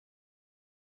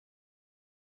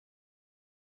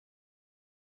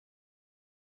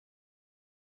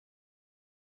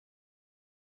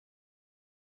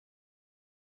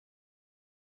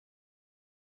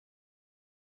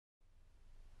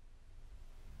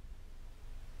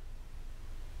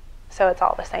So it's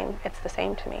all the same. It's the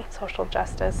same to me. Social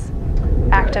justice,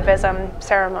 activism,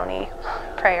 ceremony,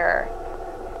 prayer,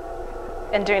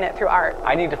 and doing it through art.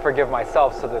 I need to forgive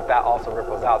myself so that that also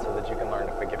ripples out so that you can learn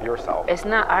to forgive yourself. It's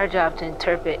not our job to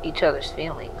interpret each other's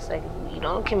feelings. Like, if you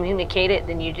don't communicate it,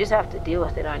 then you just have to deal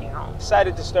with it on your own.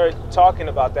 Decided to start talking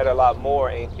about that a lot more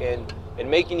and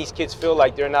making these kids feel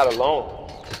like they're not alone.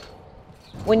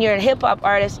 When you're a hip-hop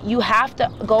artist, you have to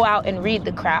go out and read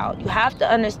the crowd. You have to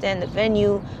understand the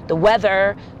venue, the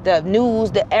weather, the news,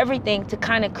 the everything to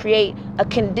kind of create a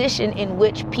condition in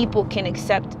which people can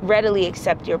readily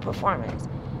accept your performance.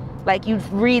 Like, you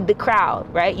read the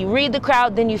crowd, right? You read the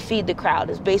crowd, then you feed the crowd.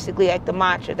 It's basically like the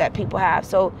mantra that people have.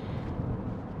 So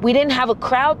we didn't have a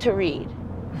crowd to read.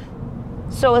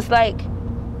 So it's like,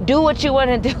 do what you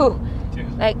want to do.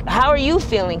 Like, how are you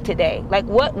feeling today? Like,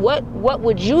 what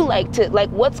would you like to, like,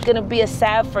 what's gonna be a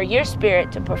salve for your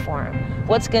spirit to perform?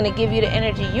 What's gonna give you the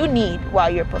energy you need while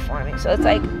you're performing? So it's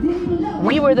like,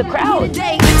 we were the crowd.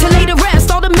 To lay the rest,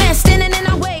 all the men standing in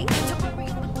our way.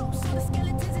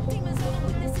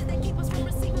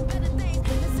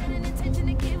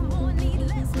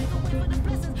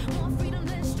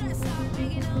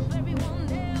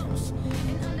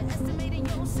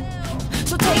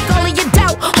 So take all of your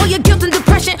doubt, all your guilt and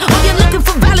depression, all you're looking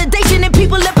for validation and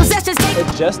people and possessions.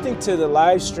 Adjusting to the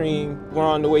live stream, we're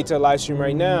on the way to a live stream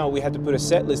right now. We had to put a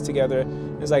set list together.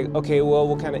 It's like, okay, well,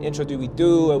 what kind of intro do we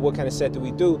do? Or what kind of set do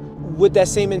we do? With that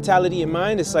same mentality in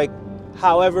mind, it's like,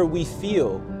 however we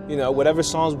feel, you know, whatever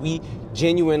songs we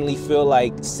genuinely feel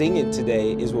like singing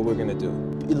today is what we're gonna do.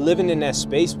 Living in that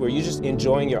space where you're just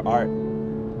enjoying your art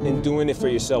and doing it for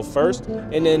yourself first,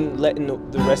 and then letting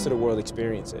the rest of the world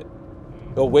experience it.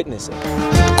 Or witness it.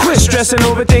 Quit stressing,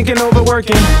 overthinking,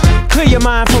 overworking. Clear your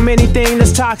mind from anything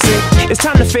that's toxic. It's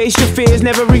time to face your fears,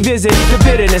 never revisit the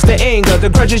bitterness, the anger, the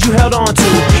grudges you held on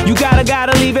to. You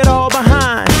gotta leave it all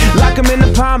behind. Lock them in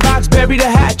the pine box, bury the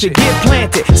hatchet, get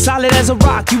planted. Solid as a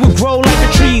rock, you will grow like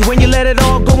a tree when you let it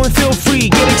all go and feel free.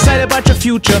 Get excited about your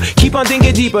future, keep on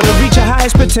thinking deeper to reach your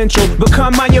highest potential.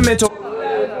 Become monumental.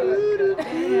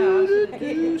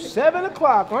 7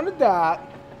 o'clock on the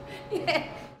dot.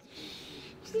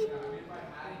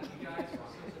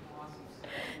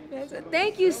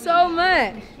 Thank you so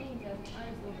much.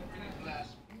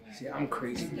 See, I'm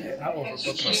crazy, man. I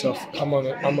overbooked myself. I'm on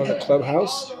the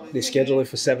Clubhouse. They schedule it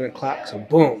for 7 o'clock, so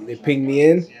boom, they ping me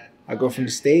in. I go from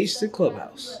the stage to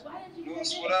Clubhouse.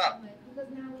 What up?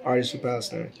 Artists for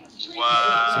Palestine.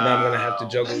 Wow. So now I'm gonna have to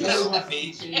juggle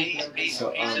this.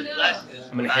 So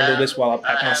I'm gonna handle this while I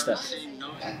pack my stuff.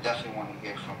 I definitely want to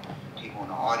hear from people in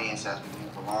the audience as we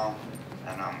move along,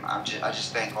 and I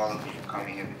just thank all of you for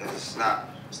coming here because it's not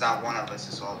one of us,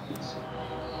 it's all of us.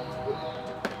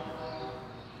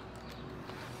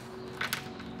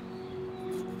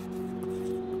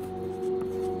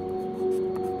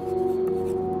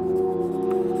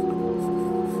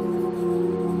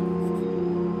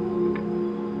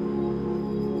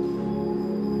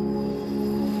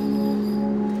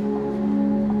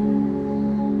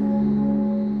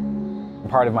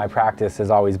 Part of my practice has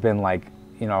always been like,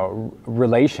 you know,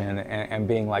 relation and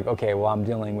being like, okay, well, I'm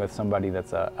dealing with somebody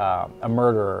that's a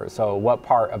murderer. So what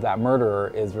part of that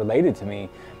murderer is related to me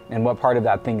and what part of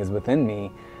that thing is within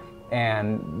me?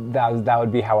 And that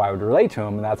would be how I would relate to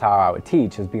him, and that's how I would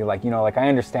teach, is be like, you know, like, I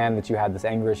understand that you had this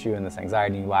anger issue and this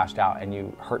anxiety and you lashed out and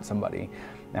you hurt somebody.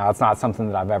 Now, it's not something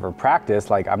that I've ever practiced.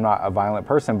 Like, I'm not a violent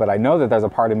person, but I know that there's a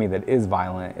part of me that is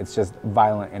violent. It's just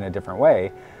violent in a different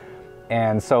way.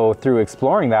 And so through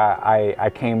exploring that, I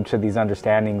came to these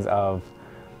understandings of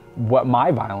what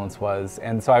my violence was.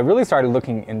 And so I really started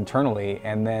looking internally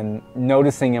and then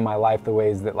noticing in my life the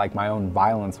ways that like my own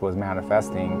violence was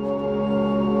manifesting.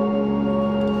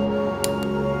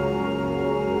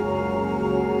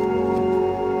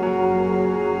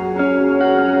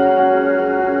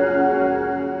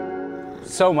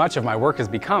 So much of my work has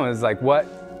become is like, what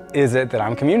is it that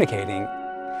I'm communicating?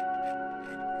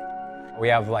 We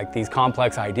have like these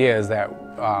complex ideas that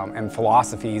and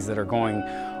philosophies that are going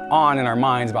on in our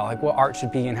minds about like what art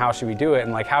should be and how should we do it,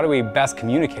 and like how do we best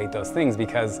communicate those things,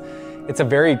 because it's a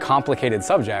very complicated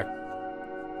subject.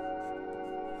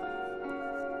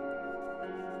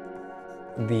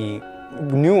 The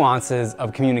nuances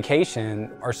of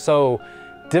communication are so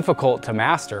difficult to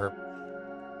master.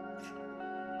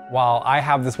 While I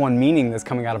have this one meaning that's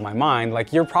coming out of my mind,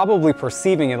 like you're probably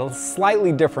perceiving it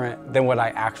slightly different than what I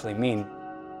actually mean.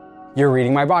 You're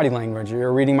reading my body language,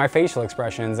 you're reading my facial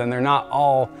expressions, and they're not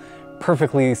all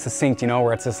perfectly succinct, you know,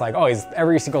 where it's just like, oh,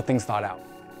 every single thing's thought out.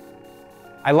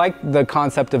 I like the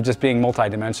concept of just being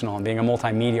multidimensional and being a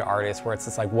multimedia artist, where it's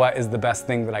just like, what is the best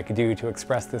thing that I could do to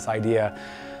express this idea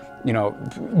you know,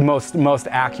 most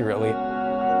accurately.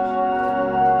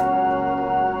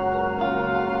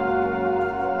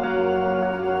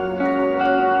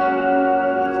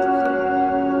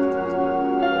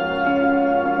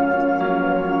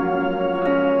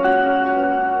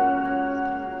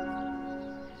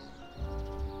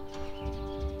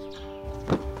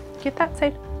 Get that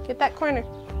side. Get that corner.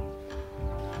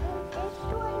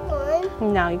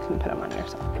 No, you can put them on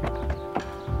yourself.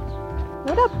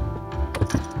 What up?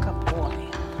 Good boy.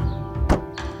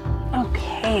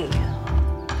 Okay.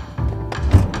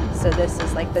 So this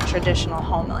is like the traditional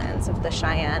homelands of the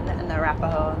Cheyenne and the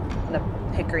Arapaho, and the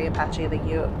Hickory, Apache, the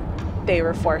Ute. They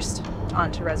were forced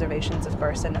onto reservations, of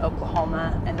course, in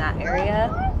Oklahoma and that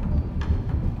area.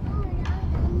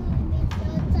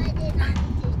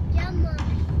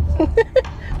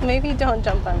 Maybe don't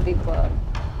jump on people.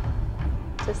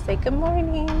 Just say good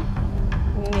morning.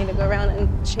 You need to go around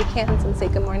and shake hands and say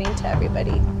good morning to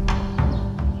everybody.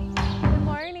 Good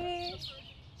morning.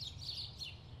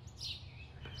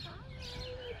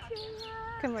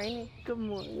 Good morning. Good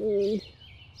morning.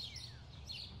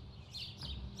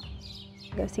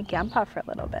 Go see Grandpa for a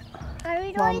little bit. Are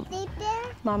we going to sleep there?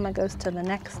 Mama goes to the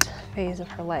next phase of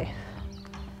her life.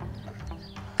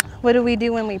 What do we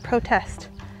do when we protest?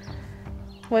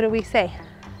 What do we say?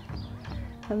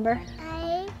 Remember?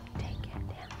 Take it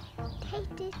down.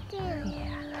 Take this down.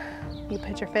 Yeah. You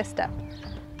put your fist up.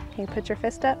 Can you put your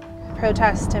fist up?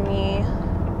 Protest to me,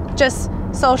 just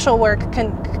social work,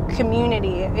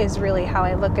 community is really how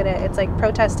I look at it. It's like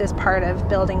protest is part of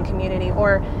building community,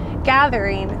 or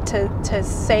gathering to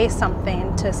say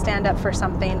something, to stand up for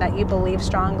something that you believe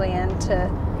strongly in,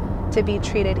 to be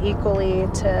treated equally,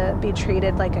 to be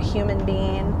treated like a human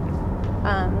being.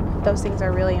 Those things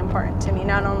are really important to me,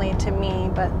 not only to me,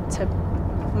 but to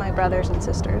my brothers and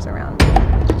sisters around.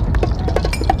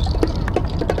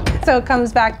 So it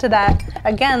comes back to that,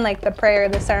 again, like the prayer,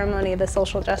 the ceremony, the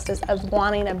social justice of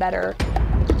wanting a better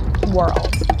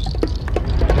world.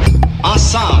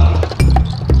 Ensemble,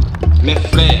 mes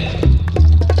frères,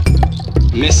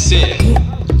 mes sœurs,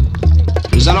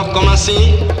 nous allons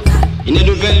commencer une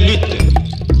nouvelle lutte,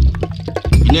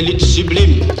 une lutte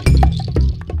sublime.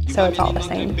 So it's all the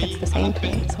same. It's the same to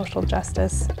me. Social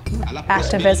justice,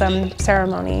 activism,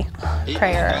 ceremony,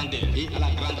 prayer,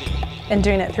 and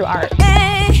doing it through art.